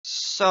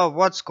So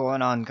what's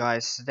going on,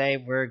 guys? Today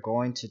we're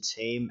going to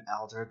tame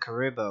Elder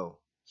Caribou.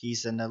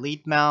 He's an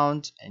elite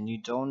mount and you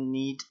don't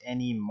need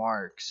any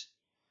marks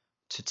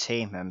to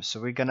tame him. So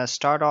we're gonna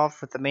start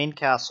off with the main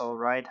castle,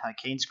 right?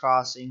 Hakene's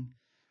Crossing.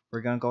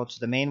 We're gonna go to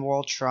the main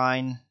world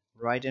shrine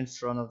right in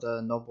front of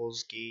the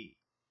Noble's Gate,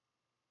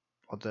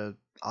 or the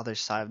other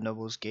side of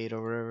Noble's Gate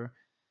or whatever.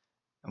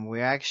 And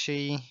we're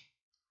actually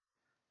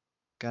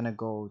gonna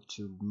go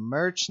to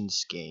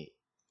Merchant's Gate.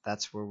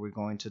 That's where we're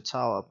going to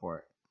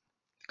teleport,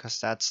 because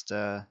that's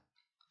the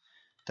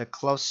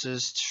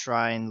closest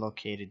shrine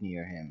located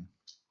near him.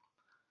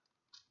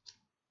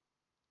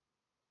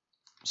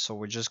 So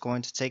we're just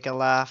going to take a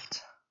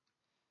left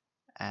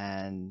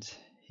and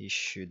he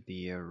should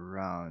be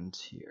around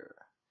here.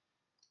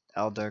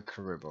 Elder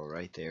Caribou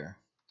right there.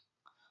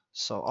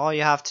 So all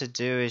you have to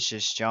do is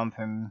just jump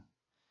him.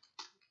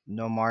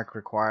 No mark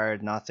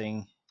required,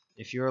 nothing.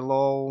 If you're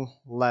low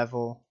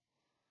level,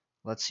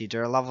 let's see,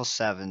 they're level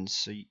 7,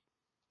 so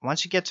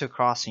once you get to a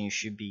crossing you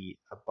should be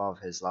above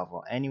his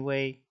level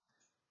anyway.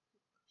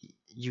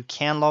 You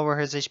can lower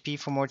his HP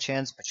for more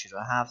chance, but you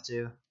don't have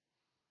to.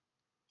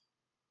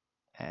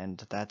 And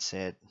that's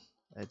it.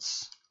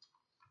 It's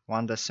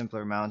one of the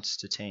simpler mounts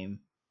to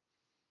tame.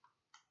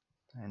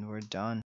 And we're done.